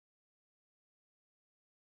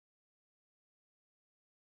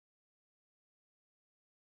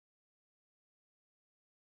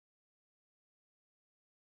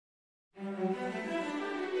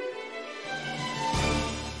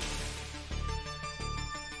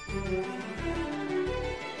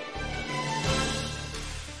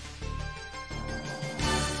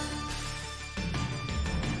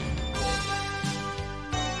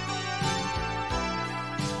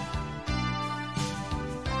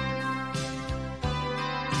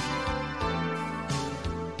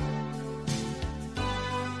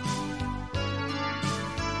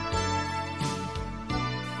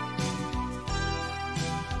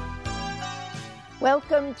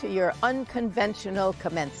Welcome to your unconventional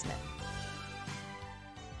commencement.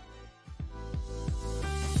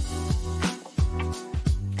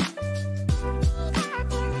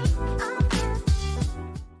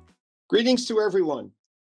 Greetings to everyone,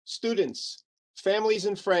 students, families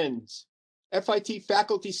and friends, FIT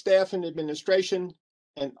faculty, staff, and administration,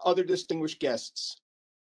 and other distinguished guests.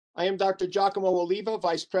 I am Dr. Giacomo Oliva,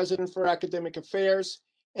 Vice President for Academic Affairs,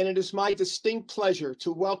 and it is my distinct pleasure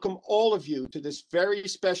to welcome all of you to this very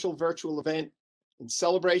special virtual event in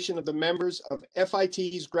celebration of the members of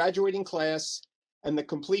FIT's graduating class and the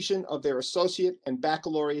completion of their associate and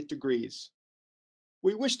baccalaureate degrees.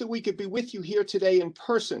 We wish that we could be with you here today in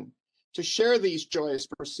person to share these joyous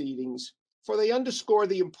proceedings, for they underscore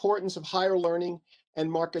the importance of higher learning and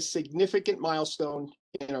mark a significant milestone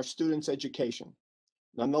in our students' education.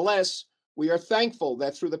 Nonetheless, we are thankful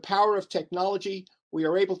that through the power of technology, we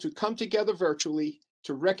are able to come together virtually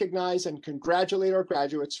to recognize and congratulate our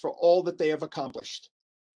graduates for all that they have accomplished.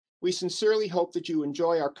 We sincerely hope that you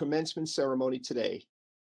enjoy our commencement ceremony today.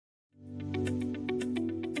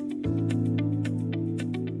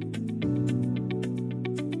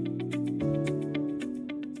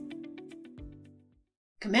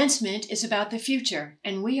 Commencement is about the future,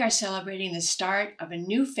 and we are celebrating the start of a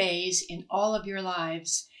new phase in all of your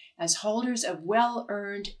lives as holders of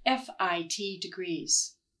well-earned FIT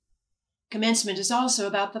degrees. Commencement is also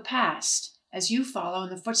about the past, as you follow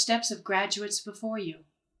in the footsteps of graduates before you.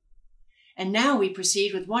 And now we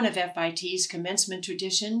proceed with one of FIT's commencement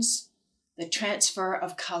traditions, the transfer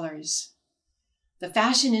of colors. The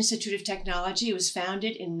Fashion Institute of Technology was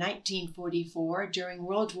founded in 1944 during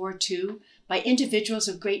World War II by individuals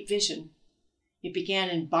of great vision. It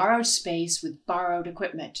began in borrowed space with borrowed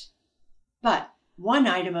equipment. But one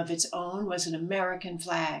item of its own was an American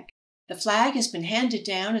flag. The flag has been handed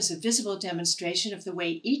down as a visible demonstration of the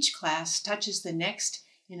way each class touches the next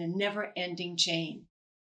in a never-ending chain.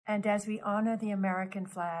 And as we honor the American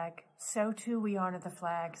flag, so too we honor the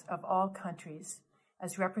flags of all countries,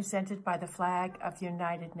 as represented by the flag of the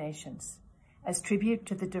United Nations, as tribute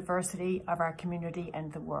to the diversity of our community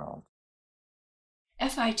and the world.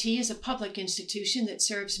 FIT is a public institution that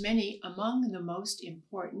serves many. Among the most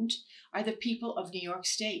important are the people of New York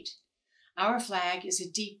State. Our flag is a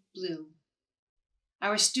deep blue.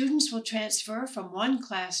 Our students will transfer from one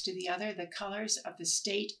class to the other the colors of the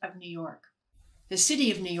state of New York. The city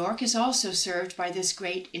of New York is also served by this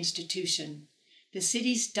great institution. The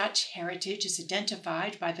city's Dutch heritage is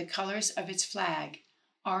identified by the colors of its flag,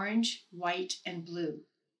 orange, white, and blue.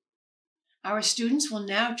 Our students will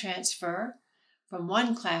now transfer from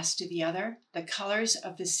one class to the other the colors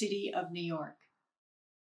of the city of New York.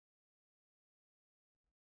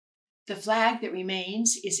 The flag that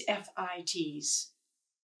remains is FIT's.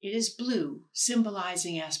 It is blue,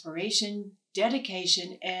 symbolizing aspiration,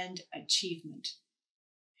 dedication, and achievement.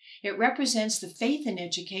 It represents the faith in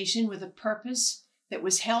education with a purpose that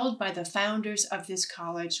was held by the founders of this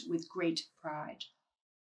college with great pride.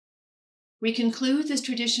 We conclude this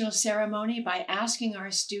traditional ceremony by asking our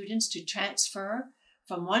students to transfer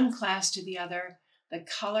from one class to the other the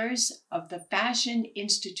colors of the Fashion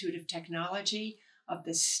Institute of Technology of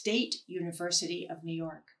the State University of New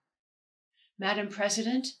York. Madam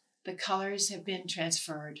President, the colors have been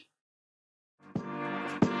transferred.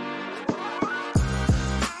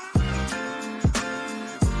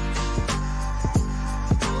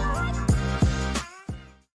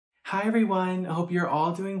 Hi everyone, I hope you're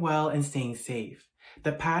all doing well and staying safe.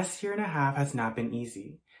 The past year and a half has not been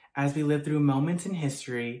easy, as we lived through moments in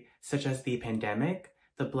history such as the pandemic,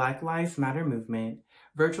 the Black Lives Matter movement,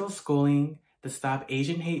 virtual schooling, the Stop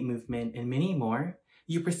Asian Hate movement, and many more.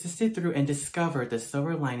 You persisted through and discovered the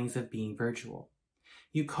silver linings of being virtual.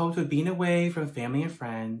 You coped with being away from family and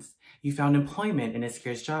friends, you found employment in a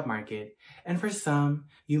scarce job market, and for some,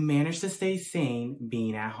 you managed to stay sane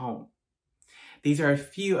being at home. These are a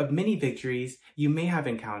few of many victories you may have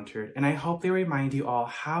encountered, and I hope they remind you all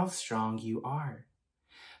how strong you are.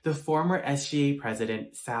 The former SGA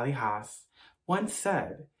president, Sally Haas, once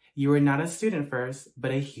said, "You are not a student first, but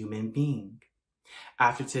a human being."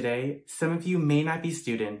 After today, some of you may not be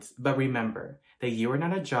students, but remember that you are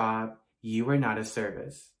not a job, You are not a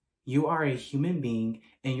service. You are a human being,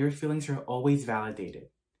 and your feelings are always validated.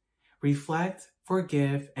 Reflect,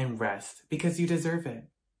 forgive, and rest because you deserve it.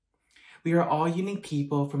 We are all unique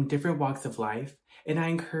people from different walks of life, and I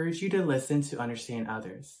encourage you to listen to understand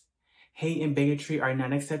others. Hate and bigotry are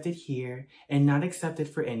not accepted here and not accepted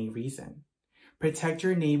for any reason. Protect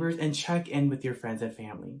your neighbors and check in with your friends and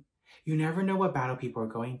family. You never know what battle people are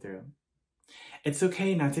going through. It's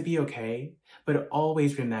okay not to be okay, but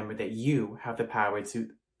always remember that you have the power to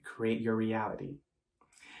create your reality.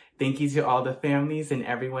 Thank you to all the families and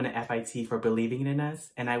everyone at FIT for believing in us,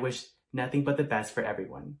 and I wish nothing but the best for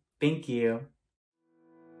everyone. Thank you.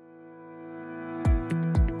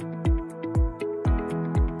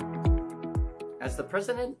 As the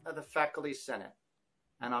president of the Faculty Senate,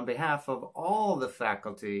 and on behalf of all the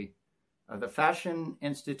faculty of the Fashion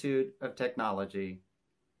Institute of Technology,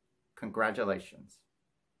 congratulations.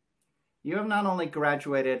 You have not only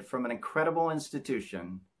graduated from an incredible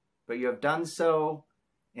institution, but you have done so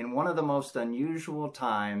in one of the most unusual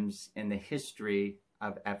times in the history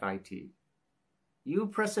of FIT. You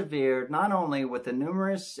persevered not only with the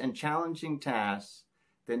numerous and challenging tasks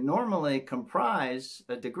that normally comprise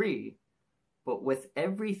a degree, but with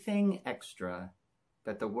everything extra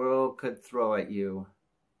that the world could throw at you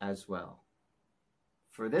as well.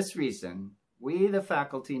 For this reason, we, the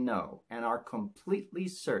faculty, know and are completely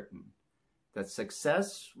certain that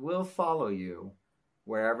success will follow you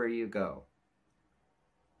wherever you go.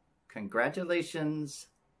 Congratulations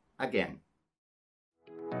again.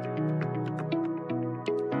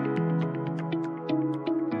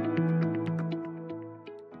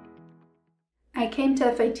 I came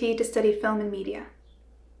to FIT to study film and media.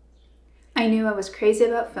 I knew I was crazy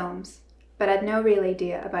about films, but had no real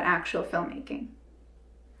idea about actual filmmaking.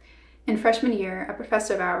 In freshman year, a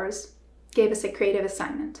professor of ours gave us a creative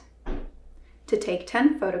assignment to take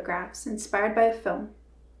 10 photographs inspired by a film,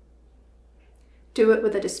 do it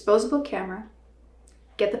with a disposable camera,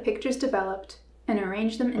 get the pictures developed, and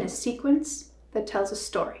arrange them in a sequence that tells a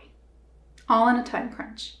story, all in a time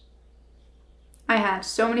crunch. I had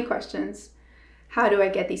so many questions. How do I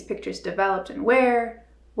get these pictures developed and where?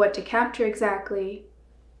 What to capture exactly?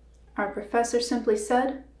 Our professor simply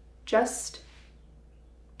said, just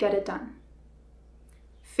get it done.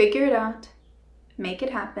 Figure it out, make it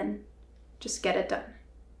happen, just get it done.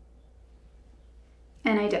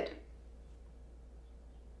 And I did.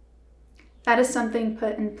 That is something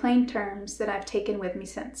put in plain terms that I've taken with me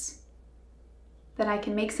since. That I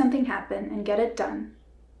can make something happen and get it done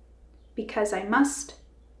because I must,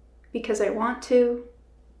 because I want to,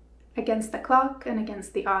 against the clock and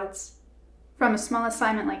against the odds, from a small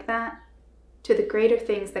assignment like that to the greater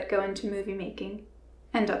things that go into movie making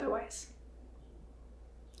and otherwise.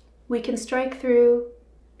 We can strike through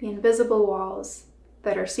the invisible walls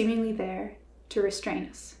that are seemingly there to restrain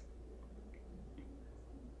us.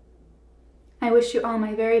 I wish you all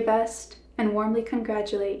my very best and warmly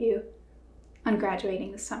congratulate you on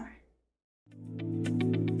graduating this summer.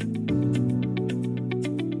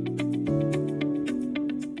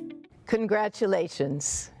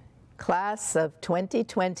 Congratulations, class of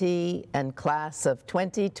 2020 and class of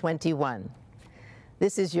 2021.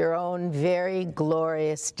 This is your own very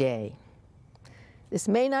glorious day. This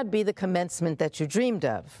may not be the commencement that you dreamed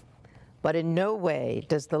of, but in no way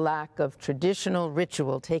does the lack of traditional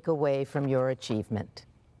ritual take away from your achievement.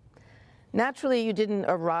 Naturally, you didn't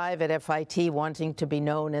arrive at FIT wanting to be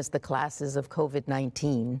known as the classes of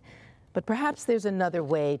COVID-19, but perhaps there's another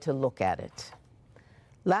way to look at it.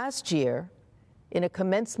 Last year, in a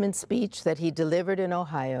commencement speech that he delivered in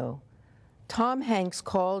Ohio, Tom Hanks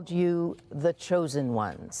called you the chosen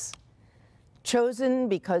ones. Chosen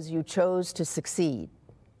because you chose to succeed.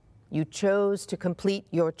 You chose to complete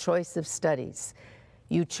your choice of studies.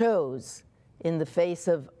 You chose, in the face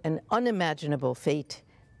of an unimaginable fate,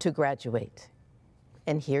 to graduate.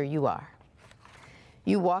 And here you are.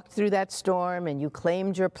 You walked through that storm and you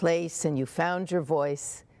claimed your place and you found your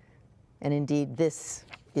voice. And indeed, this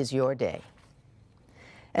is your day.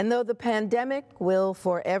 And though the pandemic will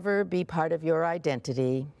forever be part of your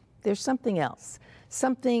identity, there's something else,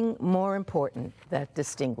 something more important that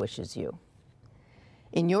distinguishes you.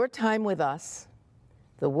 In your time with us,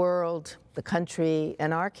 the world, the country,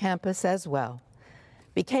 and our campus as well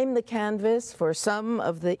became the canvas for some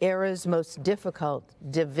of the era's most difficult,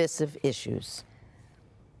 divisive issues.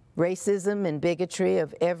 Racism and bigotry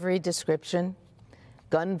of every description,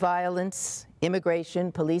 gun violence,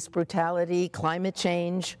 immigration, police brutality, climate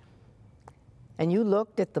change. And you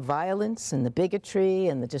looked at the violence and the bigotry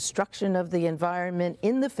and the destruction of the environment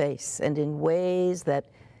in the face and in ways that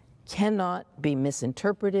cannot be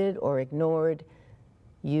misinterpreted or ignored,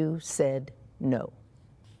 you said no.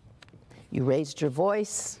 You raised your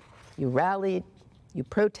voice, you rallied, you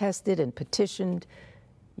protested and petitioned,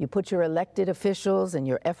 you put your elected officials and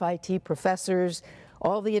your FIT professors,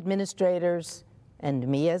 all the administrators, and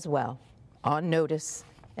me as well, on notice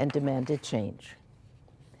and demanded change.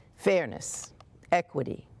 Fairness,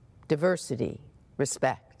 equity, diversity,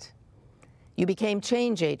 respect. You became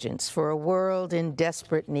change agents for a world in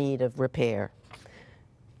desperate need of repair.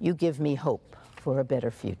 You give me hope for a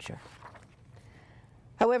better future.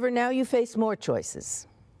 However, now you face more choices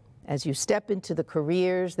as you step into the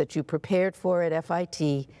careers that you prepared for at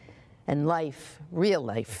FIT and life, real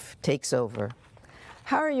life, takes over.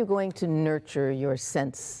 How are you going to nurture your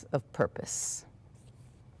sense of purpose?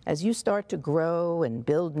 As you start to grow and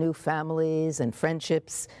build new families and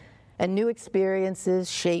friendships, and new experiences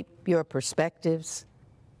shape your perspectives,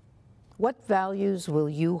 what values will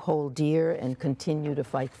you hold dear and continue to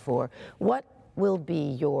fight for? What will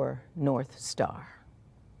be your North Star?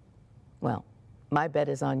 Well, my bet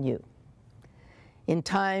is on you. In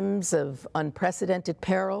times of unprecedented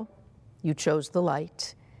peril, you chose the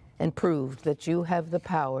light and proved that you have the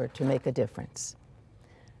power to make a difference.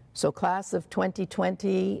 So class of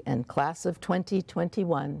 2020 and class of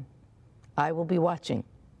 2021, I will be watching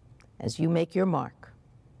as you make your mark.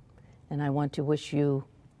 And I want to wish you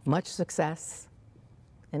much success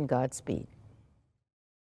and Godspeed.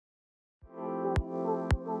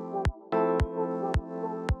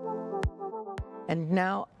 And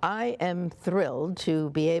now I am thrilled to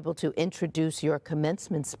be able to introduce your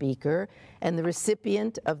commencement speaker and the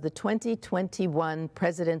recipient of the 2021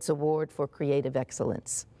 President's Award for Creative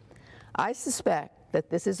Excellence. I suspect that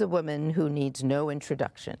this is a woman who needs no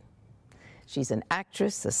introduction. She's an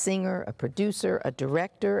actress, a singer, a producer, a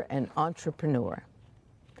director, and entrepreneur.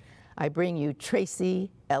 I bring you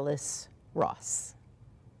Tracy Ellis Ross.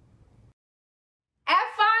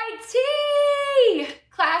 FIT!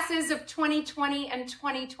 Classes of 2020 and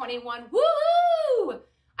 2021, woohoo!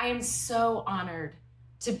 I am so honored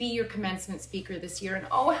to be your commencement speaker this year, and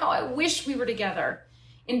oh, how I wish we were together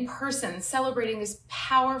in person celebrating this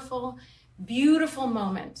powerful, beautiful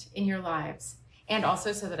moment in your lives. And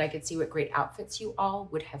also so that I could see what great outfits you all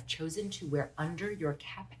would have chosen to wear under your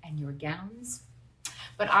cap and your gowns.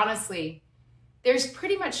 But honestly, there's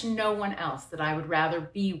pretty much no one else that I would rather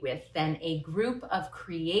be with than a group of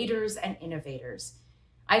creators and innovators.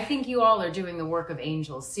 I think you all are doing the work of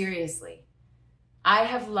angels, seriously. I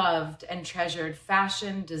have loved and treasured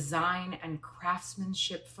fashion, design, and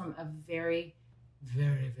craftsmanship from a very,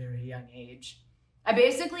 very, very young age. I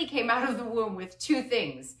basically came out of the womb with two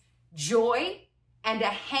things: joy and a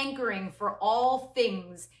hankering for all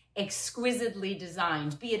things exquisitely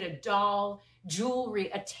designed, be it a doll, jewelry,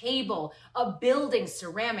 a table, a building,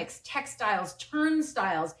 ceramics, textiles,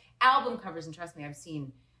 turnstiles, album covers, and trust me, I've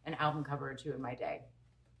seen an album cover or two in my day.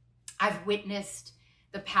 I've witnessed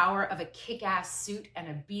the power of a kick-ass suit and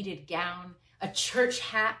a beaded gown, a church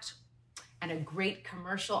hat, and a great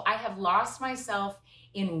commercial. I have lost myself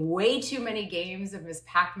in way too many games of Miss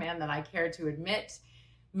Pac-Man that I care to admit.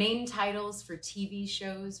 Main titles for TV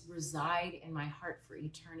shows reside in my heart for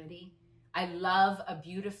eternity. I love a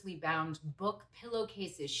beautifully bound book,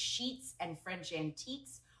 pillowcases, sheets, and French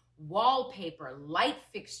antiques, wallpaper, light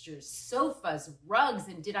fixtures, sofas, rugs,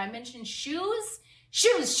 and did I mention shoes?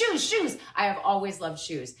 Shoes, shoes, shoes. I have always loved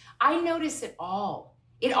shoes. I notice it all.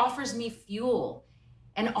 It offers me fuel,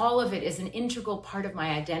 and all of it is an integral part of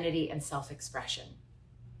my identity and self-expression.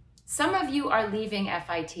 Some of you are leaving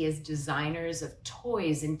FIT as designers of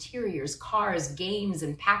toys, interiors, cars, games,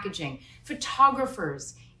 and packaging,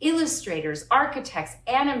 photographers, illustrators, architects,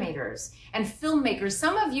 animators, and filmmakers.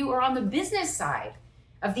 Some of you are on the business side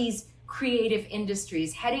of these creative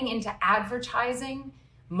industries, heading into advertising,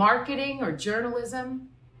 marketing, or journalism.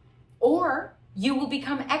 Or you will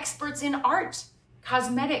become experts in art,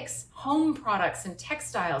 cosmetics, home products, and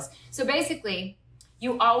textiles. So basically,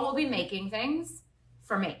 you all will be making things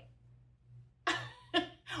for me.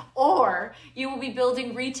 Or you will be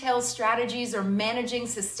building retail strategies or managing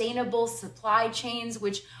sustainable supply chains,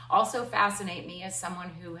 which also fascinate me as someone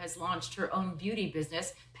who has launched her own beauty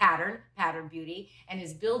business, Pattern Beauty, and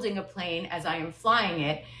is building a plane as I am flying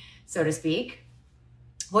it, so to speak.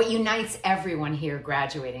 What unites everyone here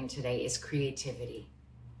graduating today is creativity.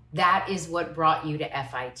 That is what brought you to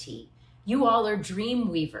FIT. You all are dream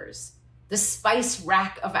weavers, the spice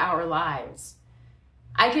rack of our lives.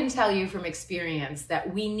 I can tell you from experience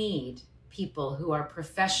that we need people who are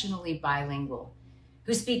professionally bilingual,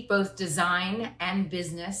 who speak both design and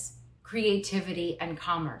business, creativity and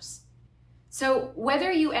commerce. So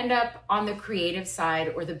whether you end up on the creative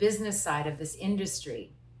side or the business side of this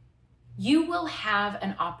industry, you will have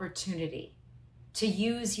an opportunity to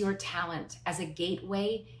use your talent as a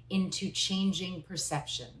gateway into changing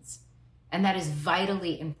perceptions. And that is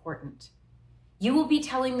vitally important. You will be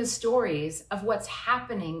telling the stories of what's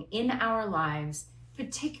happening in our lives,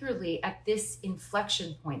 particularly at this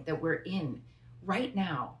inflection point that we're in right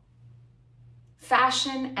now.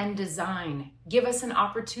 Fashion and design give us an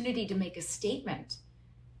opportunity to make a statement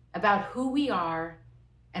about who we are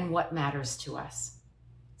and what matters to us.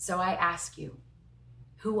 So I ask you,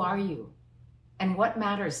 who are you and what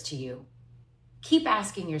matters to you? Keep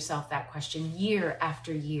asking yourself that question year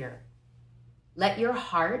after year. Let your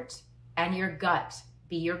heart and your gut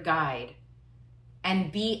be your guide,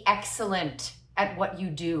 and be excellent at what you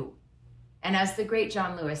do. And as the great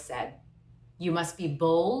John Lewis said, you must be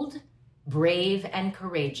bold, brave, and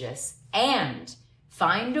courageous, and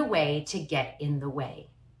find a way to get in the way.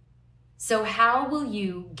 So how will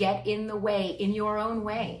you get in the way in your own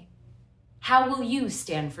way? How will you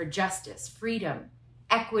stand for justice, freedom,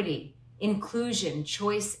 equity, inclusion,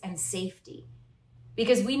 choice, and safety?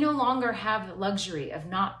 Because we no longer have the luxury of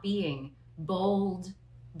not being bold,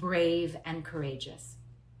 brave, and courageous.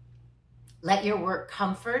 Let your work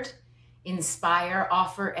comfort, inspire,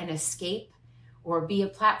 offer an escape, or be a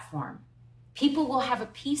platform. People will have a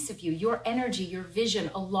piece of you, your energy, your vision,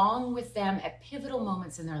 along with them at pivotal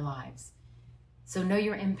moments in their lives. So know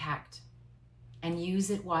your impact and use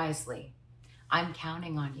it wisely. I'm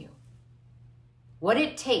counting on you. What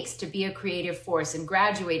it takes to be a creative force and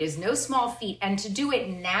graduate is no small feat, and to do it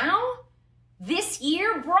now, this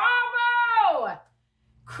year, bravo!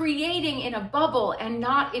 Creating in a bubble and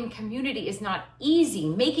not in community is not easy.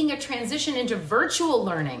 Making a transition into virtual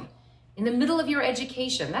learning in the middle of your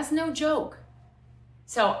education, that's no joke.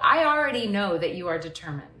 So I already know that you are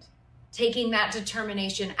determined. Taking that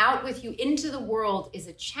determination out with you into the world is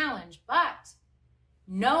a challenge, but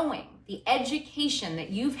knowing the education that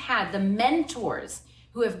you've had, the mentors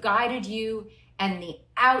who have guided you, and the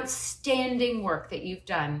outstanding work that you've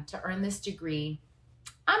done to earn this degree,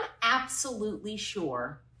 I'm absolutely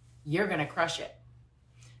sure you're going to crush it.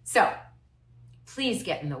 So please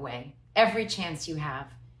get in the way every chance you have.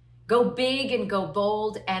 Go big and go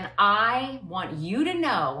bold, and I want you to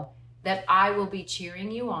know that I will be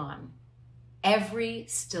cheering you on every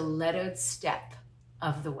stilettoed step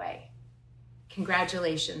of the way.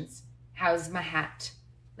 Congratulations. How's my hat?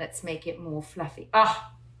 Let's make it more fluffy.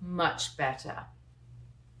 Ah, much better.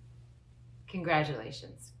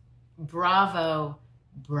 Congratulations. Bravo,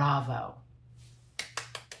 bravo.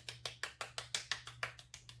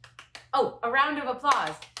 Oh, a round of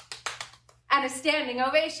applause and a standing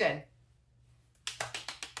ovation.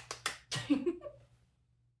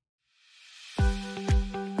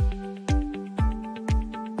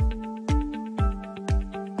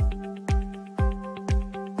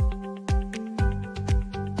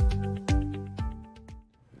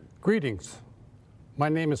 Greetings. My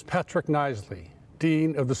name is Patrick Knisley,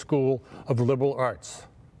 Dean of the School of Liberal Arts.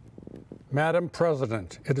 Madam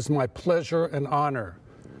President, it is my pleasure and honor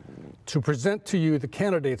to present to you the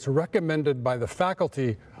candidates recommended by the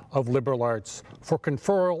Faculty of Liberal Arts for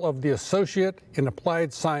conferral of the Associate in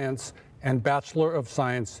Applied Science and Bachelor of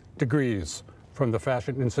Science degrees from the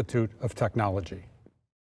Fashion Institute of Technology.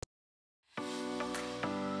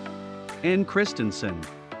 Ann Christensen,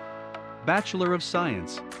 Bachelor of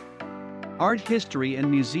Science, Art History and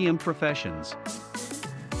Museum Professions.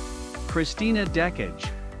 Christina Dekage,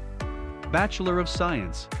 Bachelor of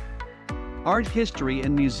Science, Art History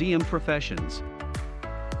and Museum Professions.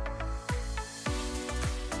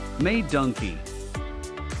 May Dunkey,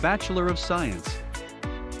 Bachelor of Science,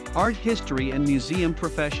 Art History and Museum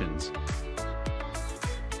Professions.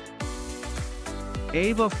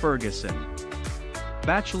 Ava Ferguson,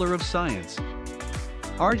 Bachelor of Science,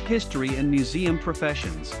 Art History and Museum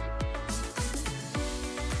Professions.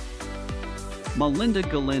 Melinda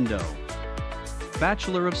Galindo,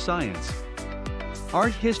 Bachelor of Science,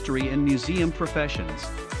 Art History and Museum Professions.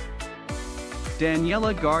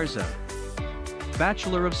 Daniela Garza,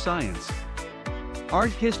 Bachelor of Science,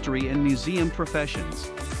 Art History and Museum Professions.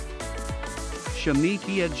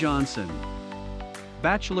 Shamikia Johnson,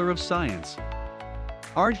 Bachelor of Science,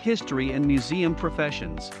 Art History and Museum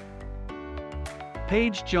Professions.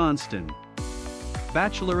 Paige Johnston,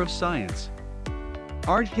 Bachelor of Science,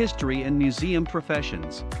 Art History and Museum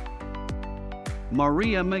Professions.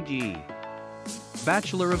 Maria McGee,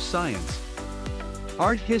 Bachelor of Science,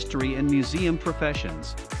 Art History and Museum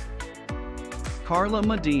Professions. Carla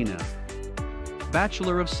Medina,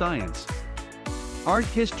 Bachelor of Science, Art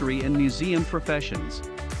History and Museum Professions.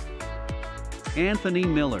 Anthony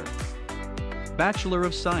Miller, Bachelor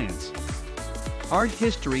of Science, Art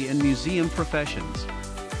History and Museum Professions.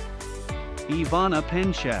 Ivana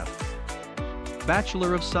Penchev,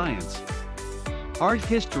 Bachelor of Science, Art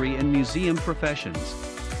History and Museum Professions.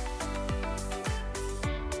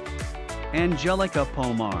 Angelica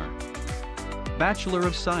Pomar, Bachelor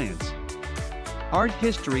of Science, Art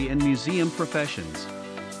History and Museum Professions.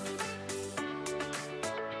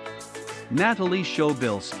 Natalie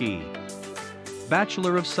Shobilski,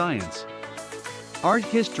 Bachelor of Science, Art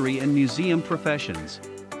History and Museum Professions.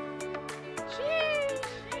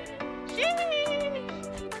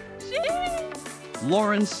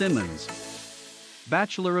 Lauren Simmons,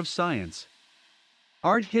 Bachelor of Science,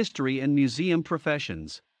 Art History and Museum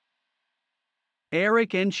Professions.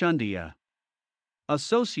 Eric Enchundia,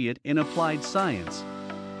 Associate in Applied Science,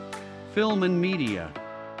 Film and Media.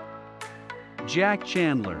 Jack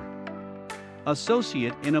Chandler,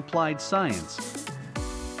 Associate in Applied Science,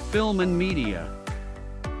 Film and Media.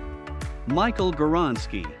 Michael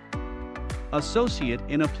Goronsky, Associate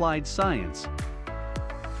in Applied Science,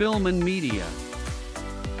 Film and Media.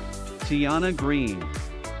 Tiana Green,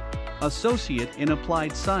 Associate in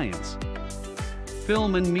Applied Science,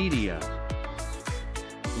 Film and Media.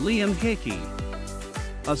 Liam Hickey,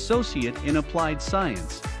 Associate in Applied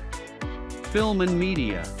Science, Film and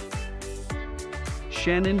Media.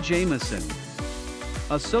 Shannon Jameson,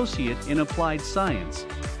 Associate in Applied Science,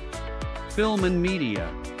 Film and Media.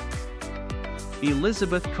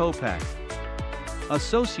 Elizabeth Kopak,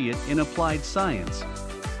 Associate in Applied Science,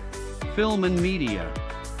 Film and Media.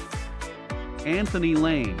 Anthony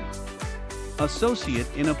Lane, Associate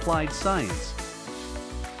in Applied Science,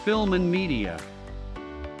 Film and Media.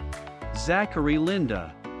 Zachary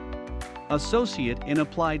Linda, Associate in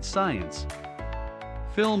Applied Science,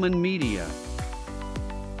 Film and Media.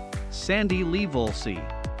 Sandy Lee Volsey,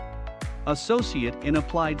 Associate in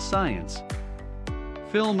Applied Science,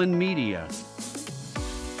 Film and Media.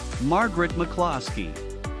 Margaret McCloskey,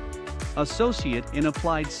 Associate in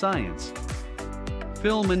Applied Science,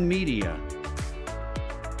 Film and Media.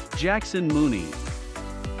 Jackson Mooney,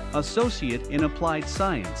 Associate in Applied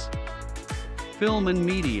Science, Film and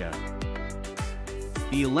Media.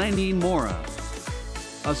 Eleni Mora,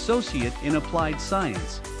 Associate in Applied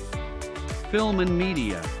Science, Film and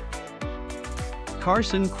Media.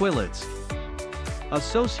 Carson Quillitz,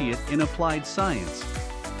 Associate in Applied Science,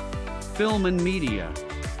 Film and Media.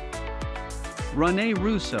 Rene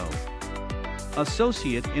Russo,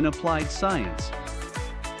 Associate in Applied Science,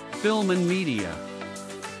 Film and Media.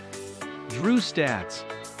 Drew Statz,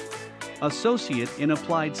 Associate in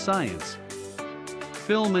Applied Science,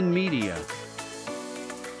 Film and Media.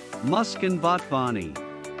 Muskan Vatvani,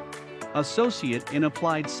 Associate in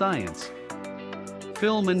Applied Science,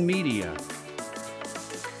 Film and Media.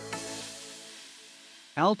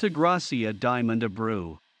 Altagracia Diamond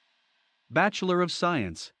Abreu, Bachelor of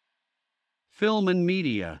Science, Film and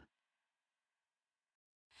Media.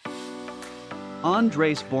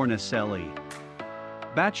 Andres Bornacelli,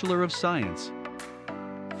 Bachelor of Science,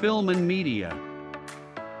 Film and Media.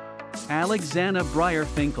 Alexandra Breyer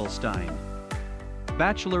Finkelstein,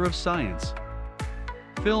 Bachelor of Science,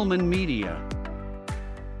 Film and Media.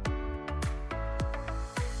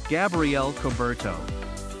 Gabrielle Coberto,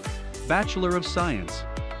 Bachelor of Science,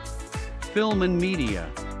 Film and Media.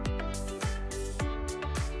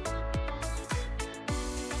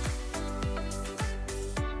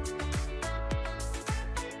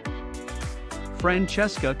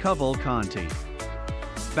 Francesca Cavalcanti,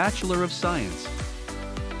 Bachelor of Science,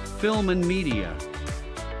 Film and Media.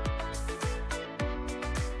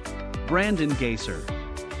 Brandon Gaser,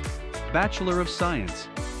 Bachelor of Science,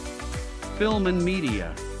 Film and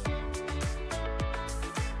Media.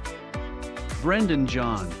 Brendan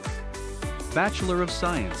John, Bachelor of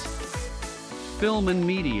Science, Film and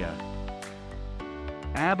Media.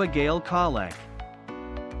 Abigail Kolek,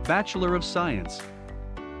 Bachelor of Science,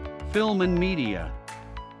 Film and Media.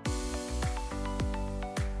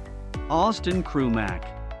 Austin Krumack,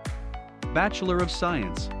 Bachelor of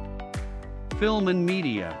Science, Film and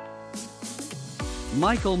Media.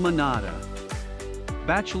 Michael Manata,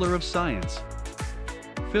 Bachelor of Science,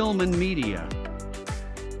 Film and Media.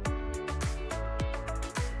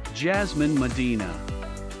 Jasmine Medina,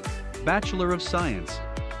 Bachelor of Science,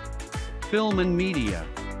 Film and Media.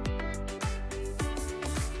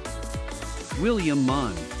 William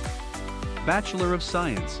Munn, Bachelor of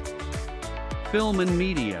Science, Film and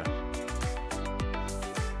Media.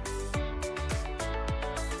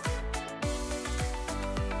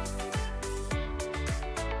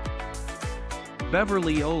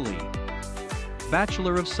 Beverly Oley,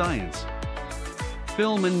 Bachelor of Science,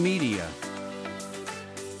 Film and Media.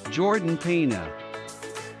 Jordan Pena,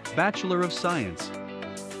 Bachelor of Science,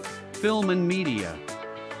 Film and Media.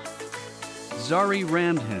 Zari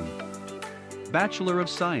Ramdhan, Bachelor of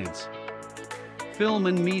Science, Film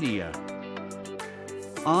and Media.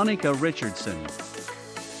 Annika Richardson,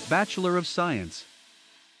 Bachelor of Science,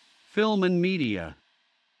 Film and Media.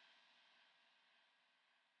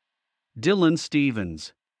 Dylan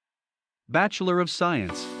Stevens, Bachelor of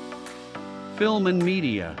Science, Film and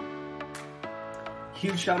Media.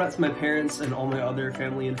 Huge shout out to my parents and all my other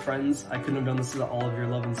family and friends. I couldn't have done this without all of your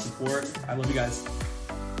love and support. I love you guys.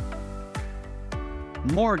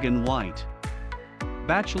 Morgan White,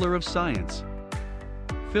 Bachelor of Science,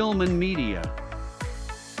 Film and Media.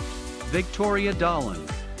 Victoria Dolan,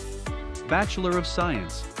 Bachelor of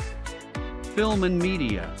Science, Film and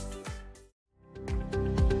Media.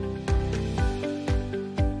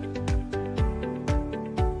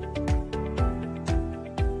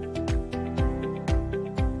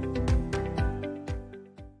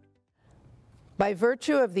 By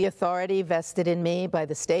virtue of the authority vested in me by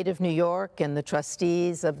the State of New York and the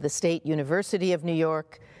trustees of the State University of New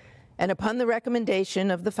York, and upon the recommendation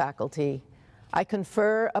of the faculty, I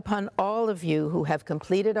confer upon all of you who have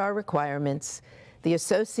completed our requirements the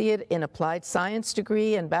Associate in Applied Science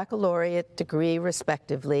degree and Baccalaureate degree,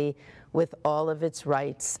 respectively, with all of its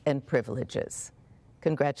rights and privileges.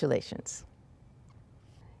 Congratulations.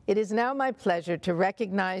 It is now my pleasure to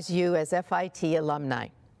recognize you as FIT alumni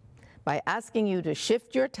by asking you to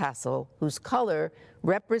shift your tassel, whose color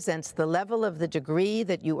represents the level of the degree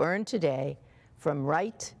that you earned today, from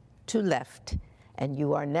right to left, and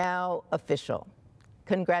you are now official.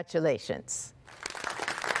 Congratulations.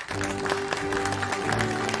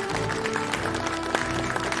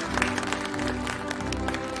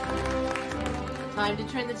 Time to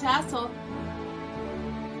turn the tassel.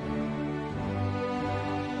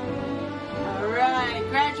 All right,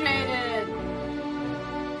 graduated.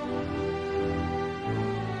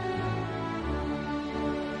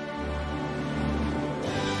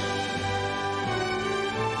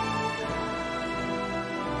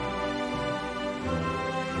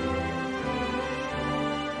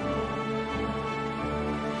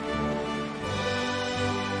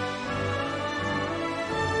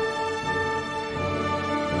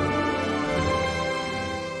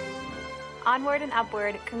 Onward and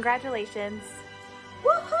upward, congratulations.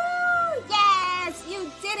 Woohoo! Yes,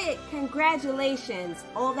 you did it! Congratulations!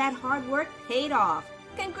 All that hard work paid off.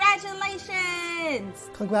 Congratulations!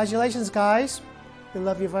 Congratulations, guys. We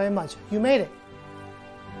love you very much. You made it.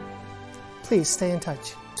 Please stay in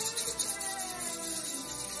touch.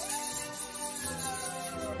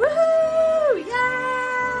 Woohoo!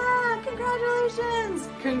 Yeah! Congratulations!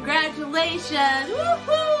 Congratulations!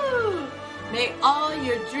 Woohoo! May all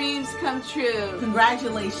your dreams come true.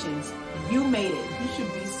 Congratulations. You made it. You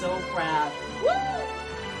should be so proud.